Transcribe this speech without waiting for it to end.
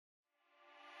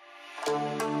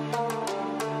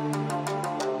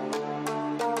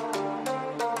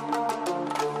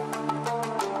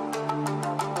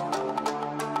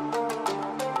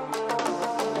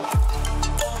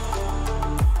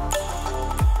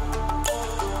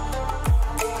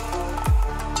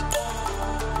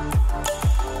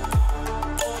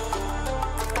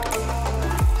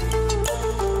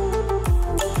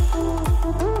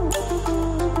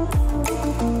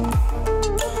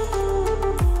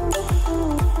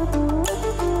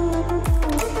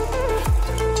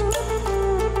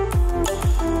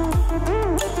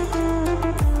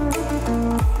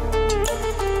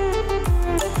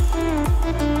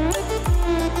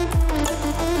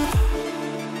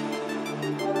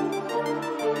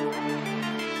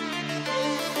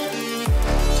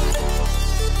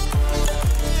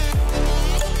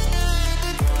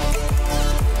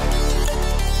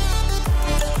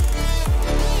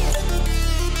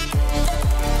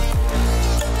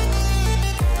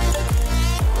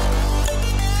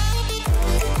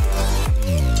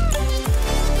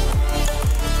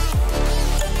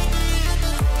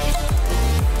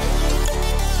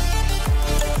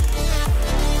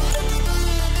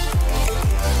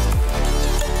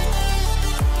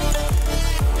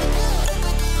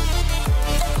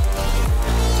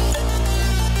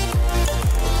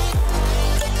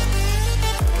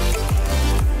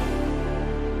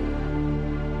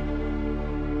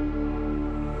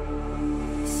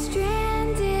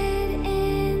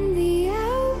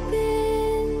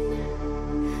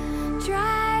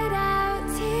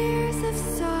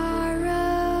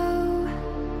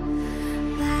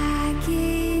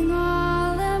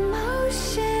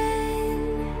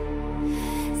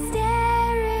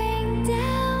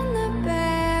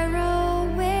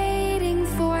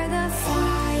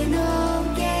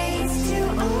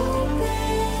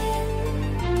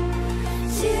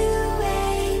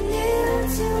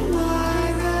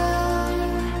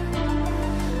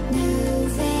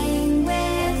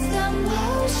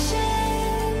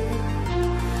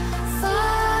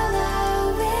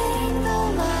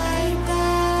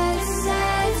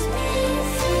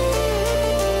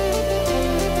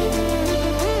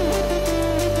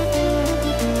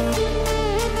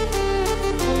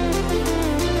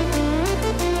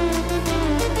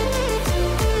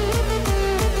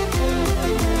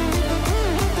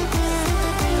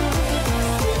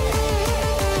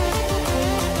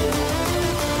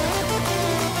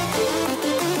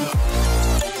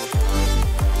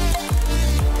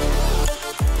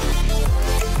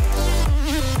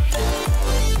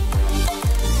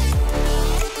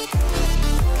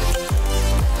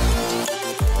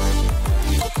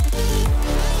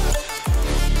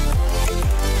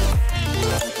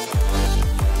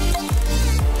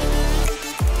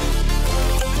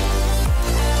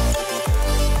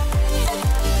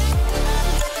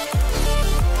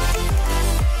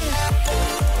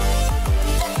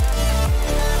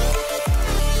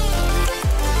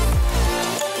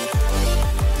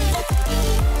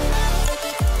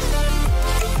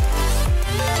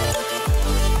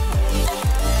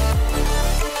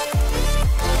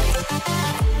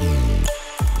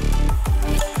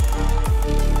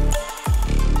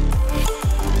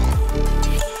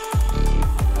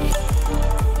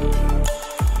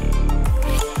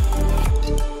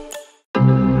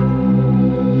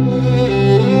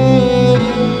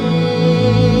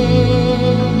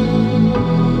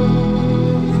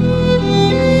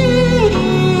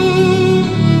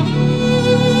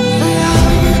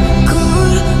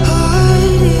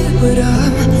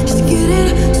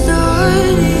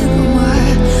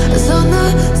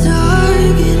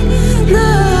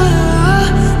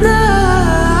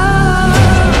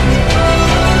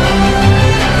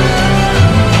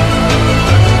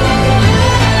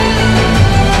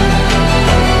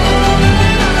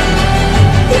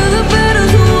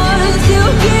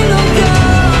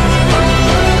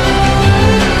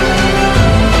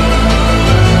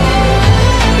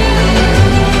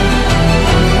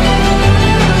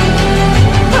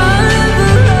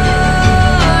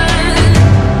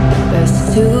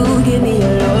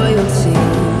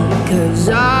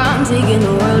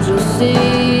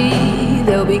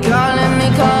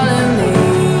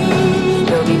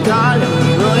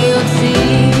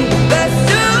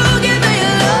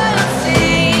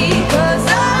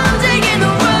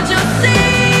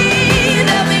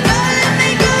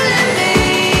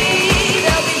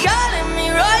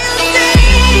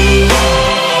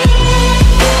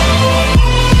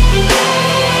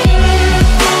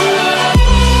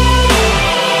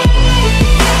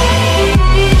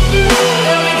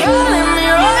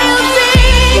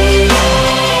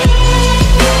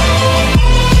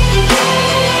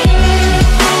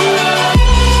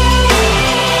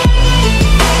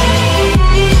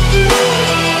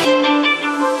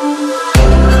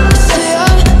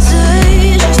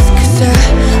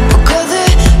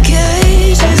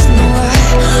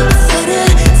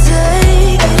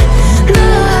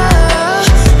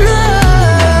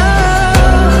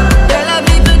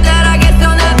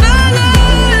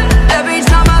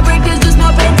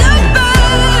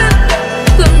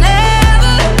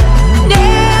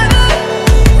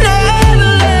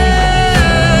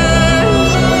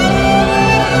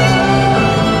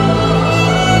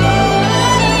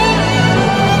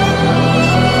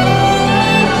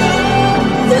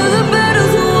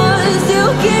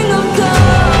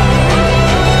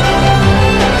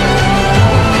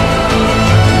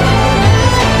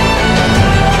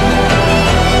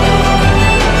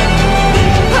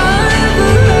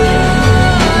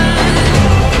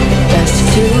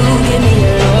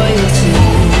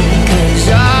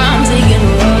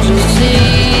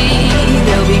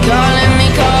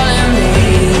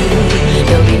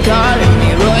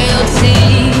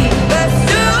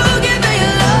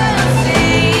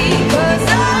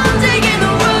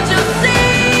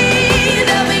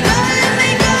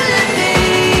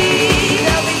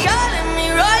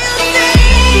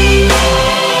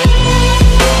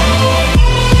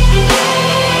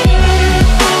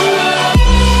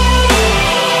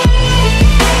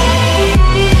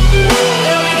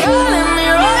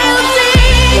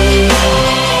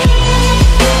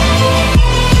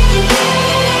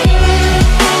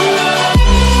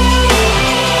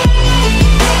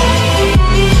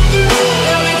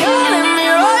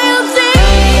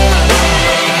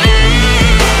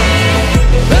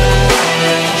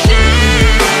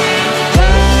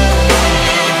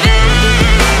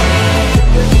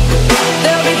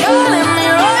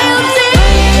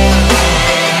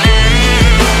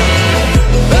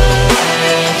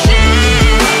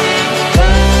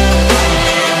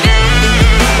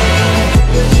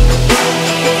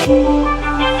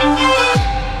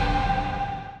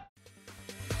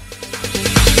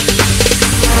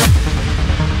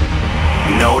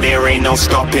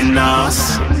keeping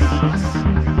us.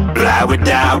 Fly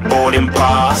without boarding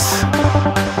pass.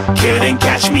 Couldn't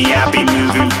catch me, I'll be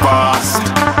moving fast.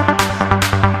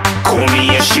 Call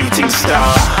me a shooting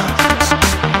star.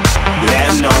 Let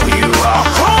them know who you are.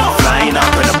 Flying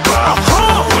up in a bar.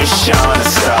 Wish on a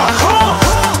star.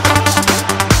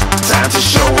 Time to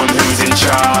show them who's in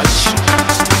charge.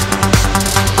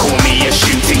 Call me a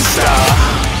shooting star.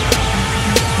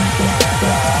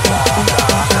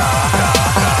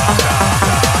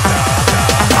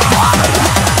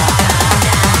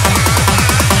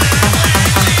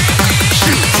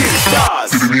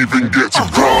 Didn't even get to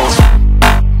cross.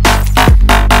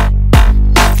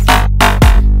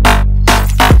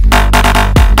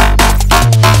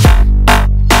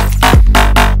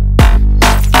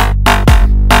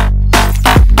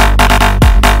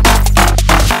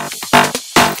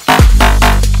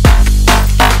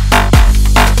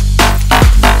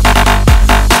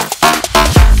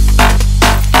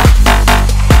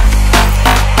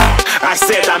 I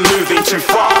said I'm moving too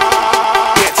far.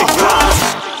 Get to glass.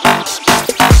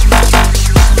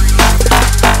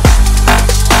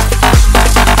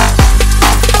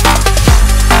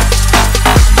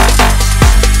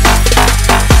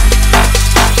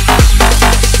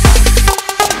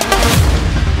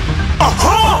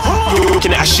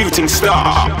 Looking at a shooting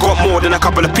star. Got more than a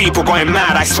couple of people going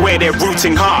mad. I swear they're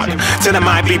rooting hard. Tell them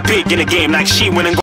I'd be big in the game like she went and got